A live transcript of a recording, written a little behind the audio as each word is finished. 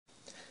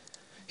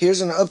here's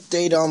an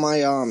update on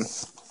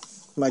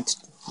my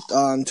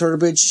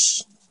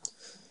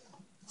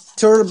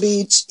Turtle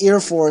Beach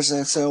Air Force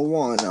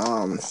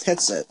XL1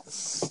 headset.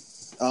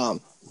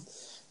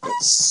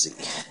 Let's see.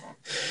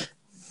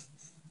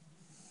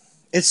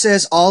 It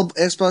says all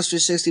Xbox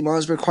 360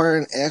 models require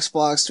an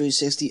Xbox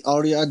 360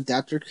 audio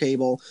adapter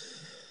cable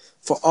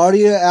for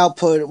audio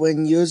output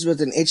when used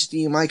with an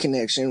HDMI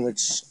connection,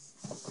 which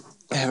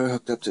I haven't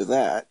hooked up to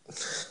that,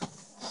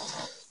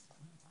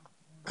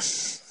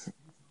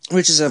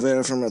 which is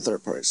available from a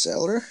third-party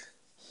seller.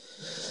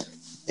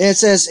 And it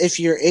says if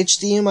your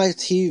HDMI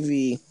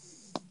TV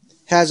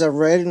has a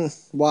red and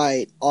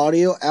white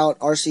audio out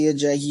RCA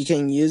jack, you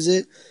can use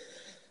it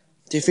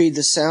to feed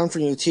the sound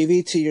from your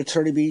TV to your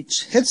Turtle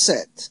Beach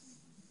headset.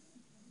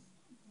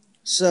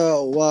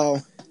 So,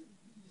 well,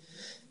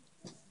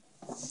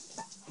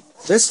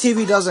 this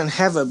TV doesn't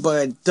have it,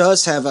 but it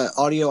does have an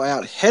audio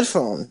out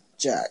headphone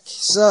jack.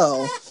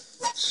 So,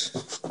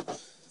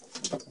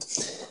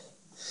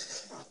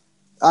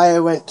 I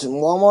went to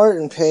Walmart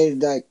and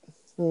paid like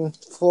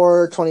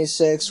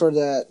 $4.26 for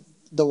the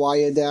Y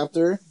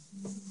adapter,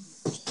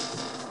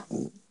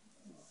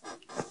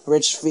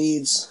 which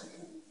feeds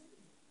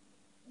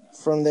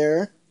from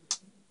there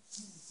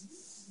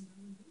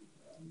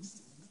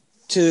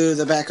to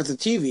the back of the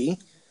TV.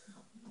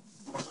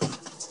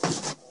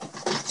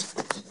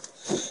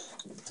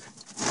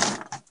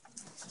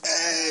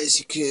 As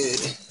you could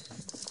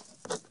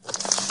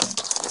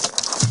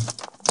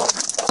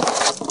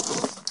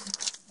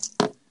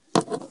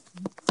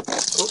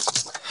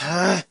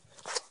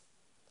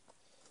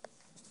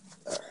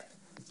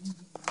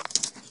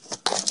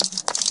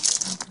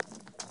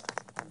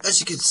as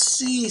you can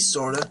see,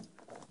 sorta.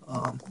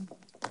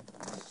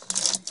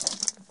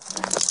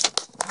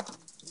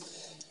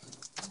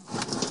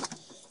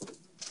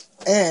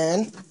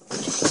 And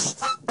just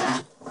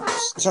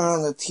turn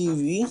on the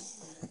TV,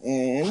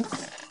 and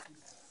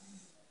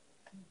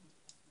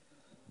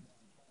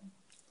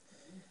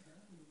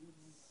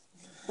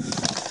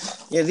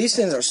yeah, these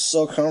things are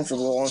so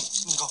comfortable.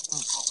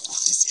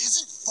 This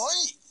isn't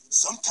funny.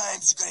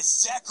 Sometimes you gotta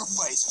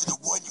sacrifice for the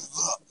one you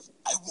love.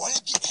 I want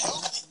to get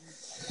healthy.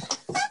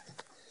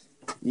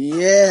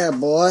 Yeah,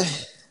 boy.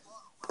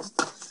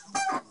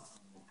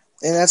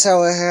 And that's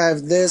how I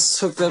have this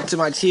hooked up to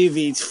my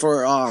TV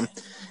for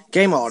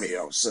game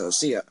audio. So,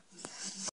 see ya.